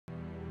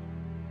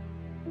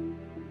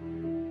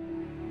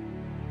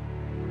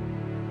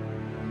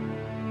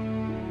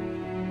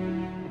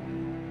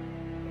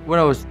When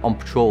I was on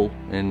patrol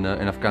in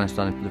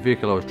Afghanistan, the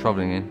vehicle I was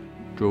travelling in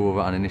drove over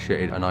and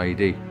initiated an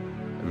IED.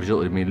 It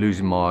resulted in me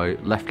losing my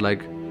left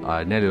leg.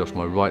 I nearly lost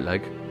my right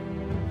leg.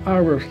 I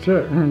was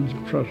taken into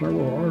prisoner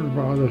wars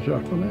by the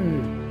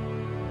Japanese.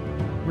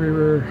 We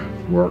were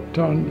worked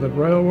on the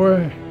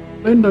railway.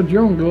 In the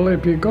jungle,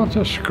 if you got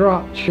a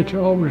scratch, it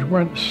always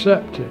went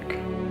septic.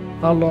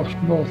 I lost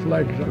both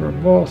legs. They were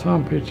both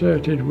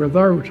amputated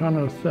without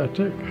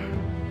anaesthetic.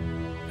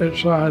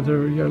 It's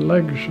either your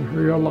legs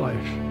or your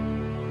life.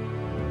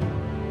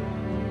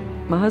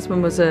 My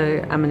husband was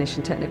an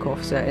ammunition technical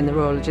officer in the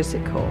Royal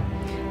Logistic Corps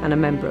and a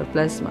member of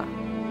Blesma.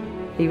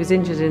 He was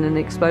injured in an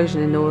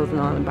explosion in Northern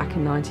Ireland back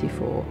in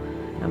 '94,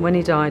 and when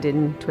he died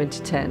in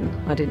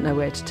 2010, I didn't know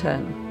where to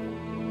turn.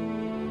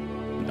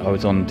 I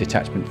was on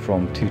detachment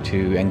from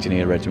 22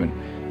 Engineer Regiment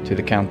to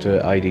the Counter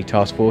IED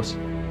Task Force.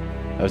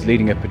 I was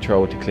leading a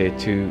patrol to clear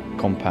 2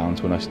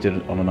 compounds when I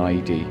stood on an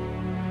IED.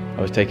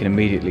 I was taken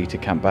immediately to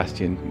Camp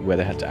Bastion, where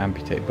they had to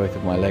amputate both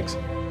of my legs.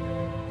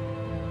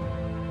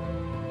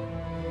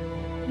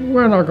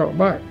 When I got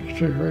back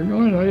to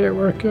England, it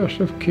was a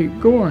case of keep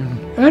going.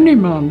 Any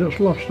man that's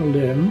lost a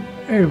limb,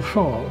 he'll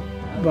fall.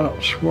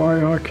 That's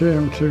why I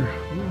came to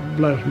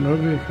Blesma,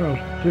 because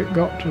it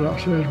got to that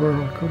stage where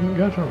I couldn't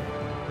get up.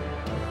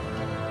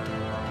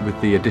 With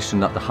the addition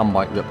that the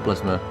handbike that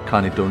Blesma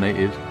kindly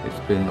donated, it's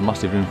been a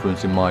massive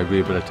influence in my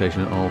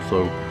rehabilitation and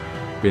also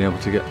being able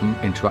to get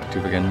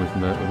interactive again with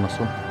my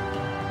son.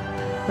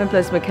 When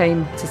Blesma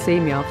came to see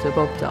me after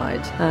Bob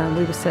died,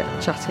 we were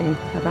chatting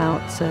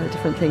about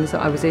different things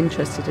that I was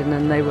interested in,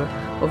 and they were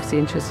obviously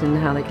interested in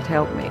how they could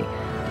help me.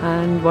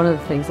 And one of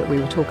the things that we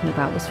were talking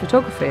about was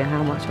photography, and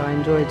how much I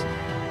enjoyed.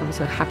 I was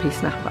a happy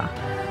snapper,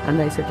 and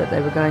they said that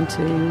they were going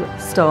to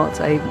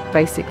start a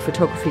basic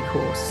photography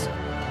course.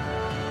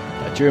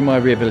 During my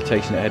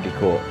rehabilitation at Headley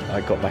Court,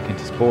 I got back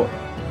into sport.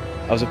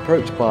 I was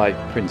approached by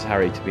Prince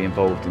Harry to be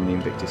involved in the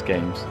Invictus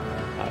Games.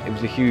 It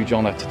was a huge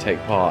honour to take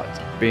part.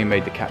 Being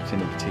made the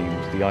captain of the team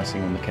was the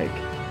icing on the cake.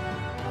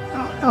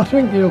 I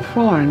think you'll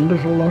find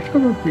there's a lot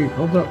of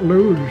people that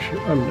lose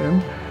a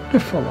limb, they're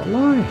full of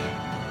life.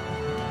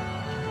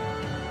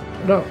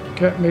 That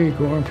kept me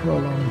going for a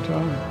long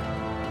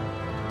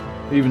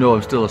time. Even though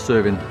I'm still a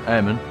serving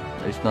airman,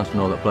 it's nice to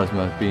know that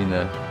Blesma has been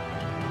there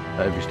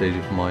at every stage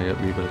of my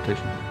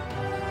rehabilitation.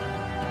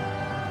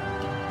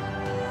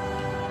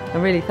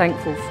 I'm really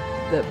thankful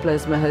that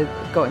Blesma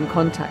had got in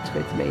contact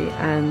with me,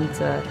 and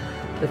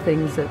the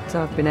things that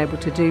I've been able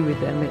to do with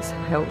them, it's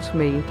helped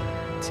me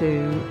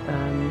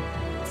to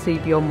see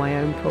beyond my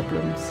own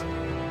problems.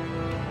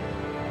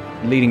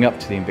 Leading up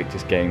to the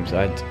Invictus Games,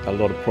 I had a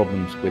lot of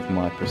problems with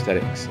my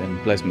prosthetics, and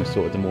Blesma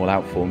sorted them all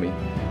out for me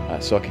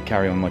so I could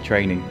carry on my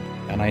training,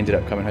 and I ended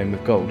up coming home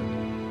with gold.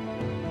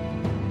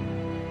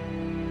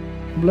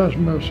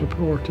 Blesma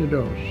supported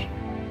us.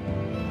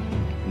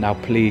 Now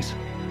please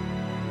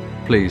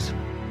Please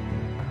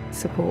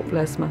Support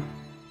Blesma.